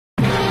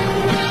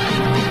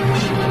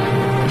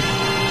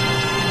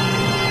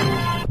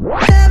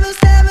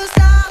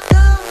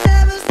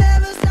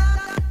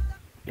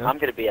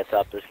gonna be at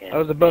top this game. I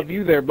was above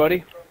you there,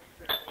 buddy.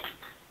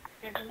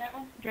 Drinking that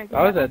one?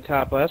 I was at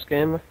top last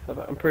game.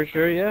 I'm pretty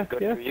sure, yeah.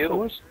 Good yeah, for you. I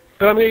was.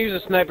 But I'm gonna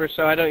use a sniper,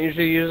 so I don't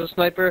usually use a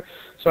sniper,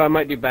 so I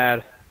might do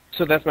bad.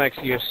 So that's my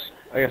excuse.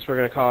 I guess we're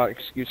gonna call it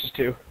excuses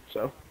too.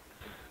 So.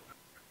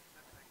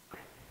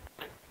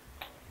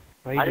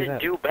 Why you I do didn't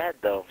that? do bad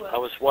though. I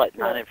was what,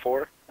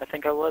 9-4? I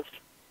think I was.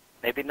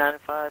 Maybe 9-5.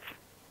 I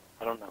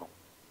don't know.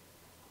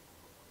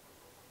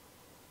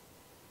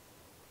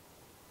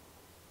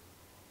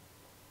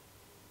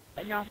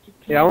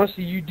 Yeah, I want to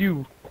see you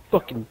do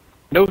fucking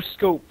no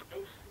scope.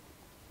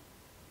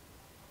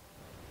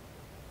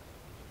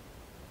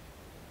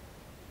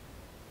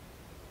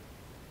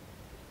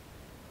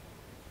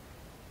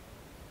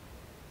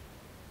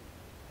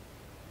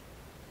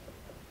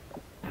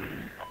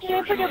 Can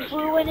I put a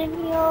blue one in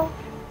here?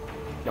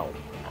 No.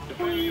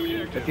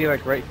 Please. It'd be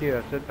like right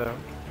here, that's it though.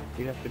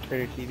 You'd have to turn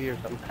your TV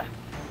or something.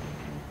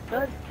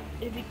 Good.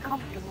 It'd be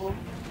comfortable.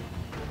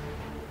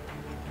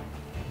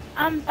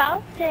 I'm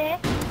about sick.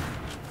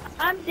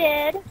 I'm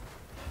dead.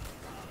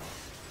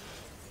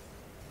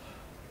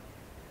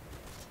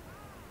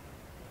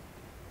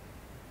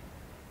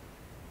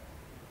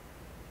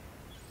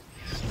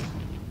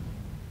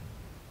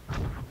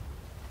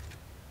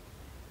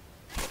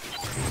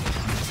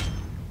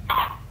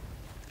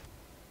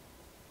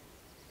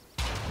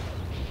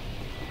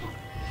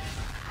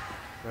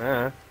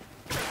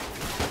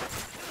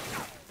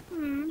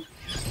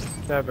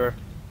 Never.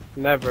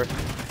 Never.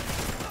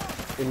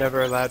 You're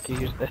never allowed to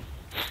use this.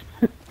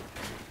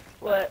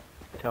 What?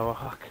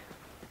 Tomahawk.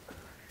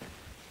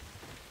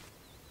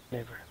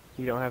 Never.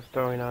 You don't have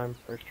throwing arm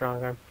or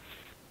strong arm.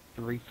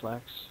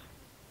 Reflex.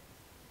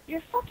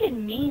 You're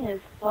fucking mean as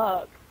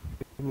fuck.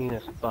 You mean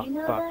as fuck, You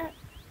know fuck. that?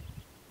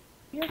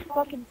 You're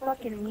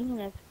fucking mean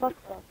as fuck.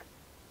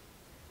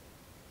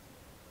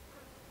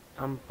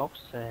 I'm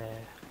bossy.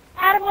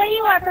 Adam, what do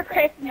you want for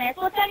Christmas?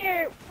 What's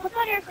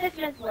on your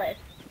Christmas list?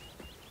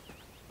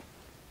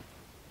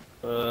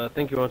 I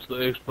think he wants the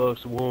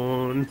Xbox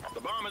One. The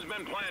bomb has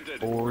been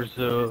planted.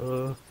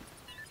 Forza.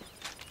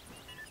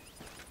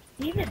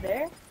 Leave it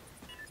there.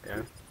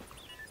 Yeah.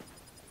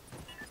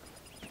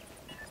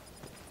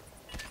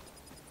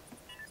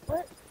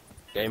 What?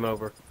 Game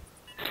over.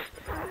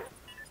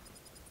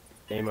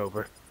 Game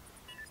over.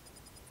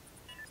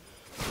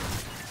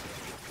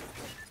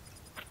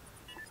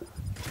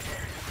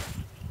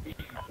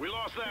 We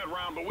lost that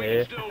round, but we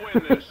Yeah. can still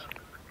win this.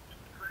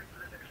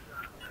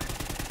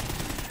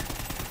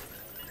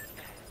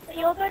 Are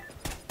you good?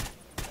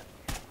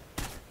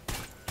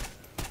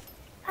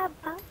 I'm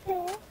about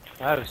to.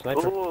 I have a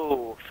sniper.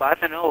 Ooh,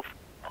 5-0.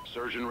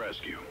 Search and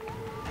rescue.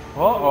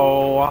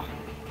 Uh-oh.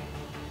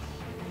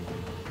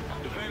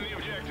 Defend the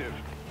objective.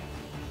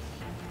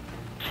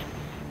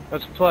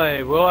 Let's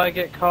play. Will I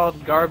get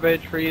called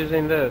garbage for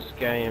using this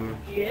game?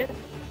 Yes.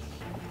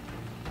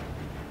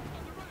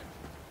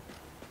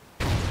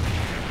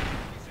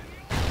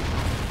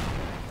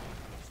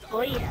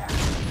 Oh yeah.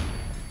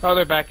 Oh,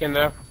 they're back in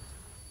there.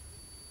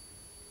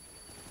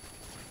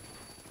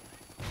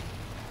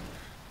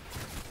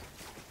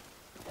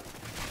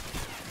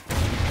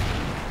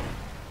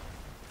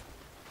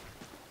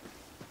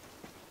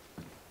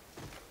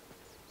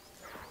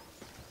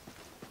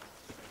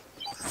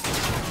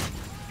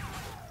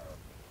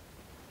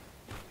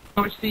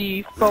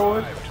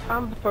 C4.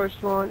 I'm the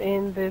first one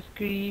in this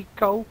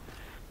Greco.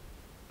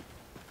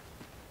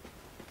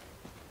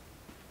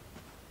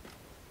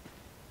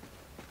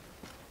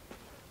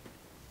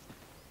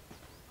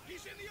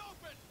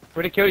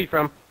 Where'd he kill you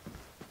from?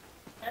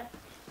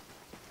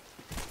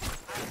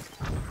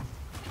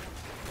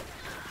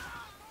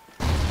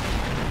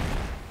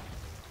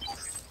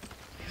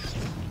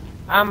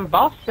 I'm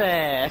bossy.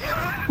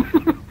 I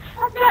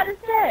was about to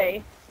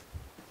say.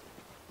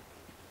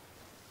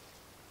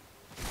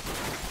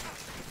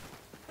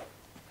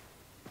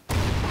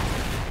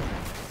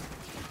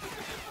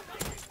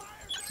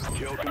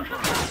 Kill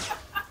confirmed.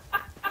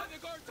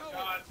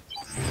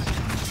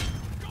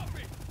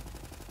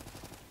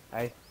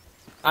 Hey.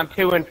 I'm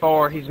 2 and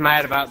 4. He's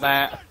mad about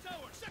that.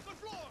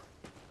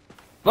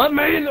 Let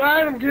me in,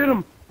 Adam, get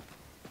him!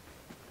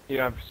 You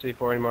don't have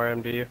C4 anymore,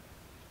 Adam, do you?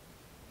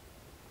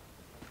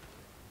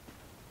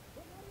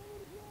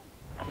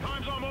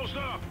 Time's almost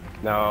up.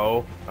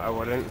 No, I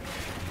wouldn't.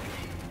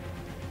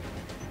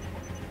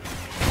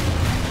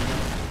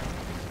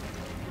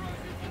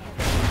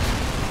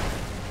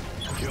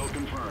 Kill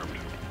confirmed.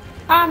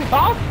 I'm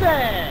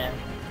bossy!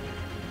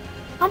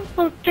 I'm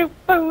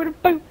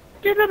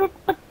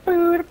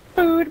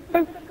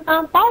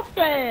I'm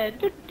bossy!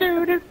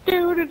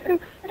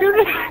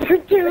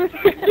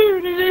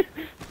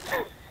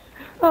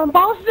 I'm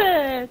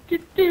bossy!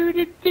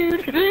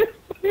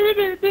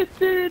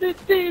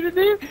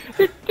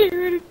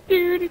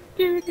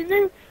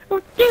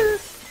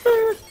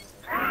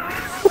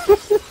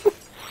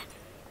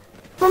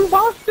 I'm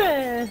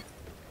bossy!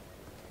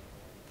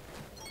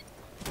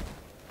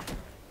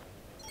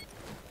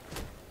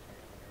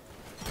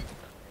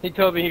 He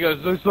told me, he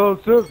goes, this all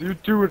says you're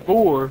 2 and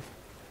 4.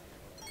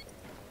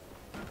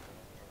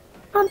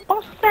 I'm bossy.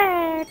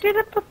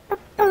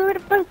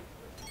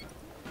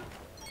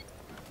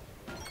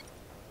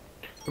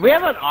 Do we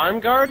have an arm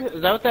guard?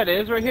 Is that what that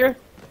is right here?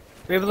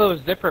 We have a little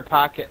zipper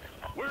pocket.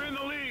 We're in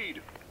the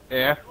lead.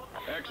 Yeah.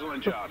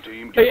 Excellent job,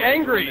 team. Hey, Get ready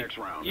for the Angry! next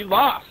round. You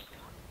lost!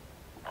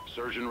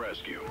 Search and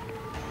rescue.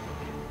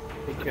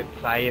 You could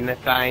say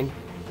anything.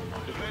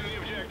 Defend the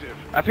objective.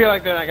 I feel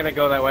like they're not gonna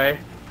go that way.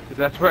 'Cause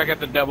that's where I got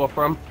the double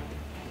from.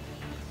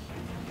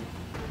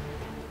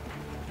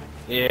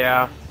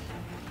 Yeah.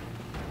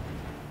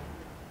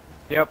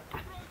 Yep.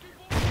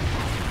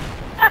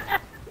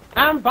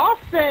 I'm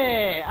bossy!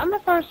 I'm the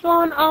first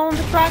one on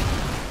the track.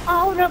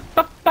 Oh,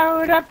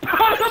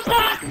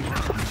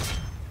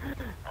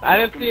 I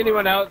didn't see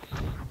anyone else.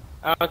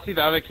 I don't see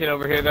the other kid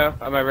over here, though,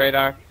 on my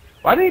radar.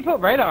 Why didn't he put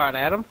radar on,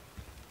 Adam?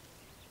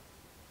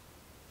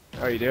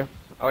 Oh, you do?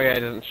 Oh, yeah, it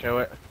doesn't show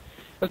it.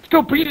 Let's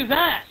go beat his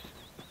ass!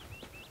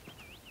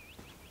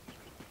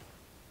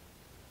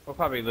 We'll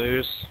probably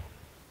lose.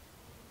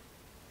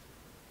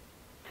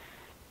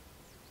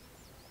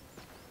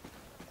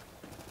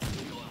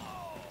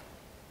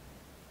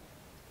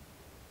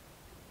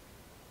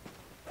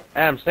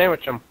 Adam,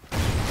 sandwich him.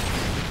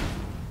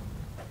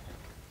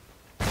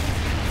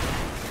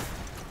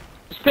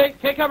 Just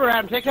take cover,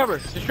 Adam, take cover.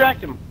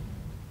 Distract him.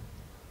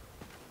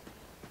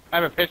 I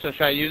have a pistol,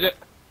 should I use it?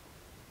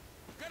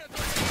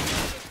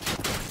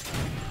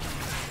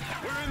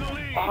 We're in the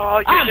lead. Oh,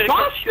 you I'm should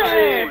bossy!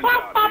 Excellent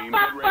job, team. Get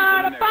ready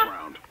for the next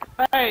round.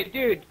 Hey,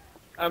 dude.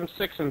 I'm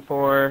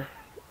 6-4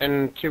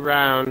 in 2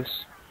 rounds.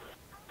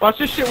 Watch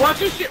this shit, watch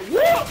this shit! Woo!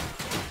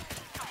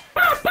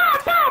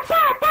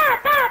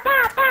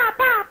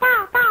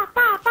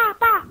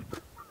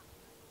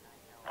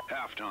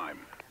 Halftime.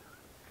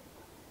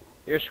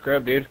 You're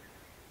scrubbed, dude.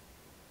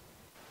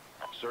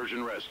 Search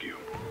and rescue.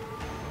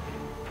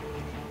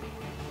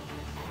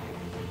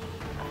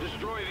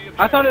 Destroy the objective.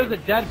 I thought it was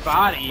a dead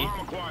body. Bomb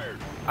acquired.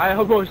 I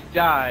almost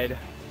died.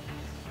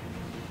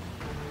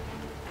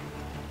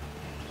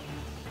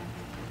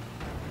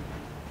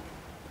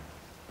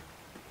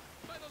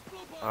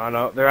 Oh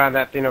no, they're on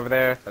that thing over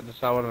there. I just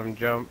saw one of them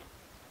jump.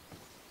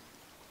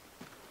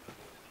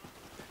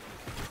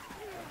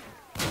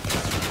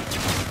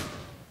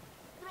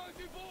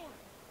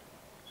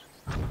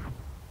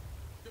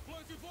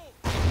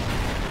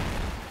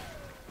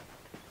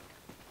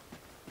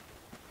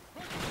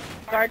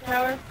 Guard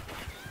tower.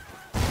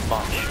 We're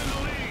in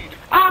the lead.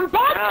 I'm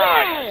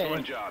bossy!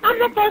 Excellent job, I'm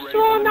the team. first Get ready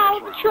for one the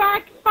on next the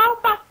round. track. Bow,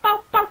 bow,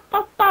 bow, bow,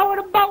 bow, bow,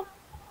 with a bow.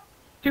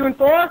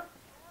 2-4?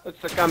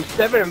 Looks like I'm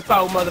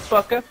 7-4,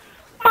 motherfucker.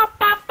 Bow,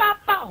 bow, bow,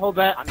 bow. Hold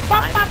that. I'm Bow,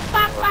 9-4. bow,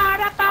 bow,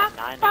 bow, bow,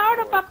 I'm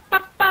bow, 9-4. bow, bow,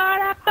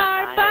 bow,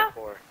 bow, bow.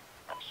 9-4.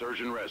 Search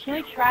and Can rescue.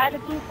 we try the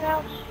blue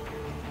couch?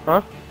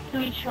 Huh? Can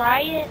we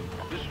try it?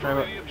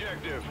 Destroy the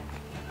objective.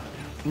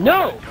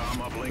 No!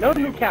 Calm up, No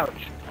Lincoln new Eagle. couch.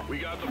 We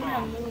got the I'm gonna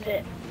bomb. move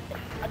it.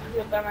 I'll do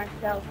it by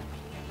myself.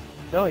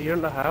 No, you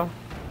don't know how.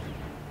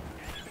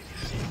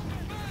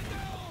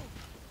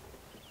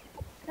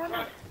 Come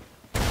on.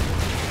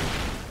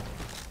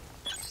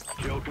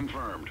 Kill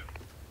confirmed.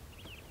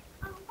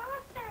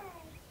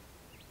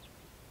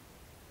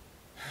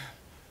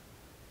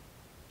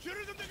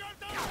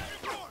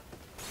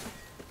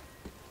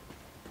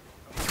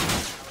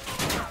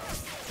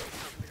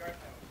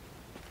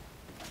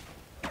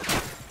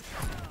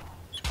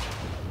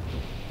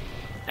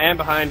 And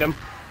behind him.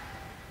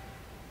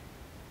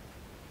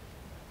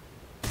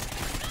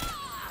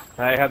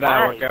 Hey, how'd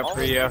that work out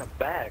for you?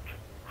 Back.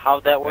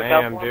 How'd that work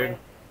out Damn, for dude. me?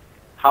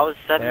 How is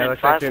 7 Yeah, and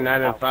looks 5? like you're 9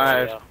 and work out for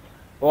 5. you?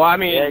 Well, I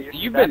mean, Yeah, you're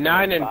you've been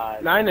 7 and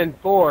 5. 9 and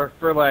 4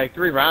 for like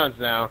 3 rounds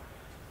now.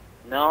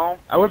 No.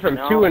 I went from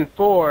No. 2 and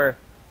 4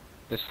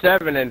 to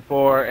 7 and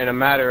 4 in a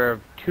matter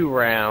of 2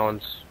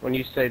 rounds. When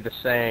you say the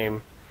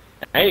same,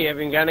 hey, you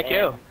haven't gotten a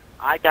kill.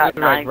 I got This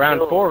is like 9 round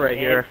kills 4 right in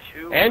here,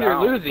 2 and you're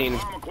rounds. losing.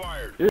 Bomb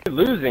acquired. You're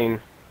losing.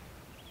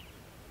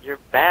 You're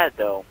bad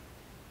though.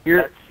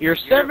 You're That's- you're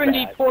you're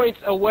 70 bad. points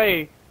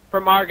away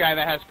from our guy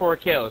that has 4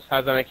 kills.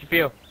 How's that make you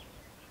feel?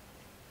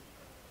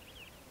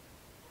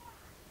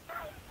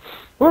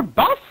 We're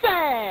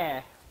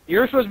bossy!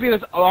 You're supposed to be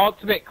this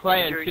ultimate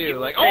clan You're too.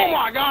 Like, insane. oh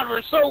my god,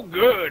 we're so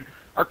good.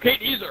 Our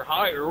KDs are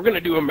higher. We're gonna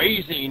do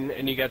amazing.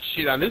 And you got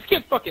shit on. This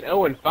kid's fucking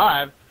 0 and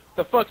 5.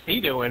 The fuck's he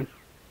doing?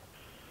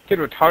 Kid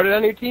retarded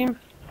on your team?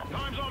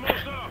 Time's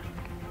almost up.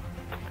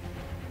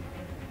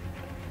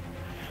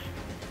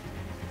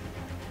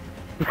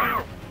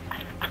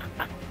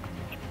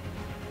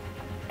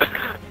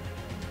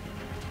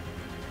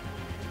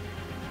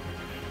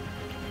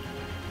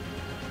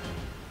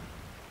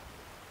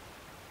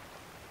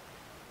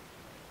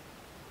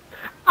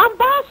 I'm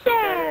bossy!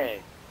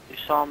 Hey, you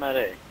saw him at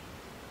A.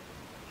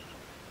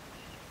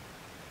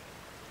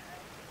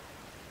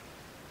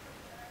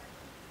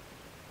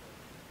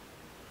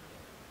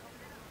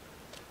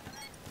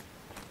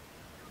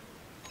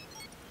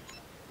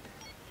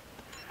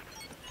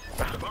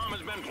 The bomb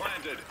has been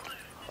planted.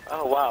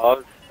 Oh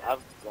wow, I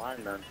was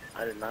blind then.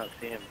 I did not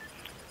see him.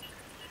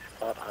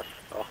 Thought I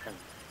saw him.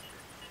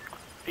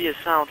 Be a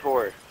sound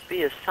whore.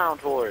 Be a sound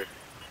whore.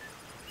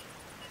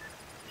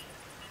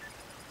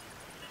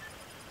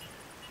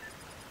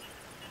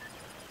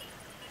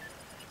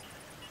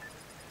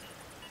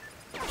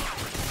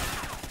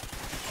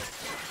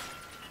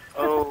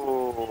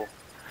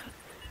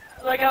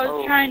 like I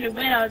was trying to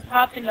win. I was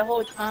hopping the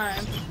whole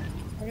time.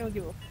 I don't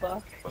give a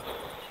fuck.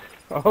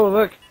 Oh,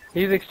 look.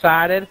 He's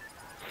excited.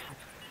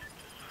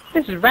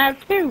 This is round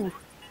 2.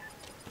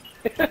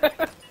 You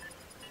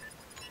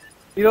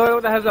the only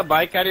one that has a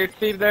mic out of your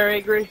team there,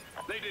 Angry?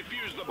 They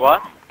defused the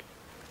What? bomb.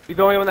 You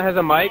the only one that has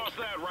a mic Lost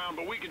that round,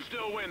 but we can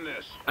still win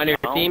this. on your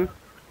No. team?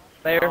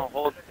 There?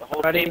 No, the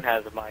whole Buddy. team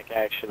has a mic,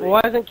 actually.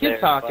 Why isn't Kid There,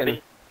 talking?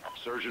 buddy.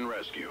 Search and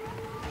rescue.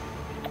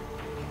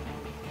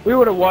 We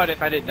would have won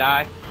if I didn't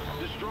die.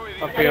 Destroy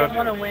the Okay. I don't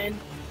want to win.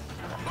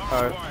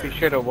 We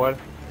should have won.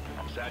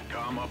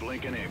 SATCOM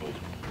uplink enabled.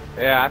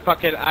 Yeah, I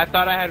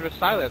thought I had the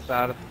silence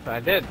on. I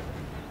did.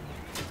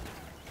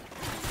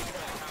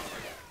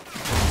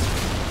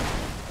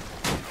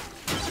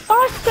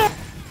 Faster!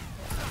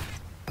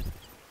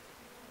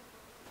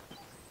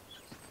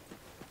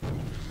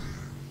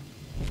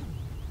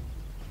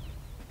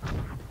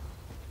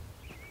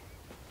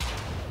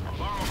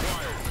 Bomb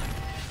acquired.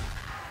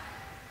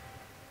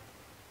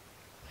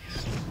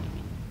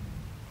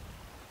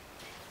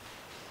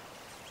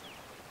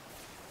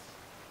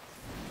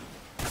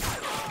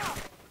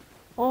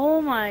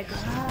 Oh my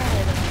god.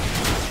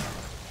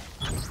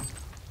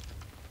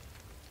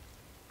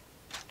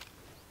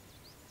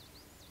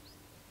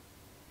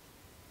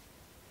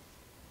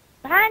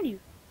 Behind you.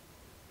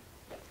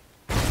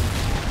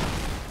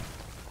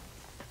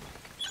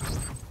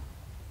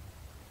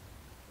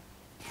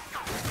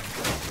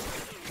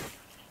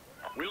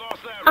 We lost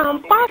that I'm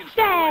round, but we can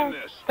still win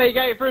busted. this. Hey, you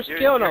got your first You're-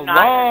 kill in a you're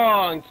not-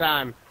 long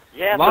time.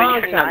 Yeah, Long but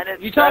you're time. 9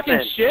 and You talking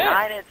 7. shit?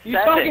 9 and You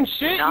 7. talking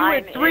shit? You 9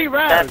 went 3 and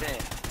rounds. 7.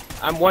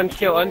 I'm 1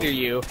 kill under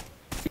you.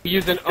 You're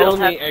using Still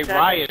only have a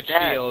 7 riot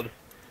deaths. shield.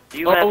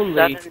 You have Only.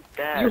 7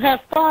 deaths. You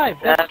have 5.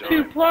 That's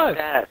 2 plus.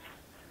 Deaths.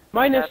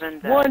 Minus 7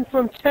 deaths. 1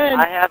 from 10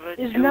 I have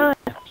a is 2. 9.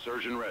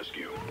 Search and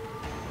rescue.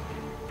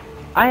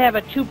 I have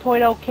a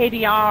 2.0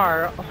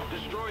 KDR.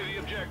 Destroy the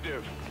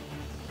objective.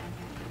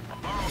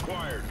 Bomb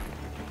acquired.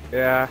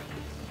 Yeah.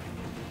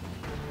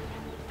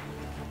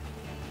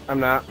 I'm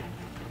not.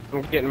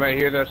 I'm getting right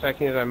here though so I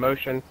can use my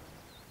motion.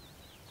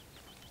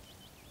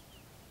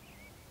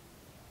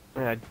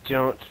 And I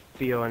don't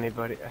feel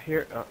anybody. I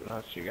hear. Oh, no,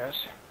 it's you guys.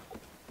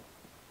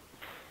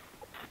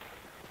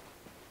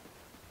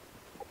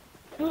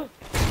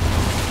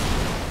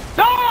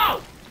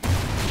 No!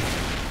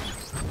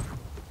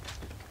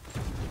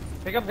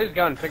 Pick up his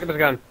gun. Pick up his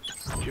gun.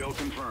 Kill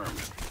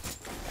confirmed.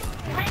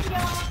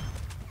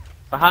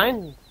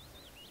 Behind?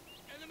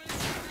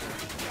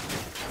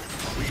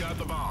 We got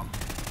the bomb.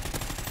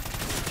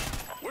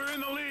 We're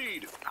in the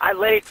lead. I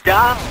laid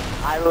down.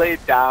 I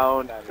laid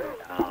down.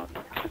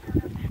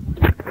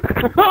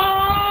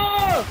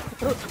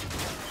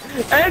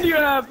 And you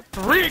have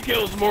 3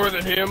 kills more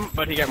than him,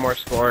 but he got more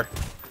score.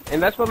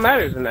 And that's what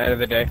matters in the end of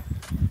the day.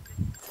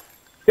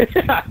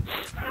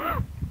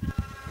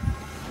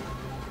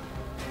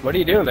 What are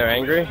you doing there,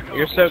 Angry?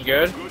 You're so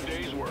good. Good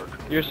day's work.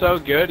 You're so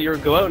good. You were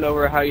gloating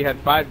over how you had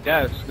 5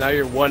 deaths. Now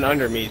you're 1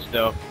 under me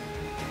still.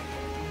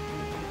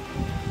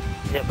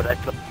 Yeah, but I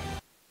took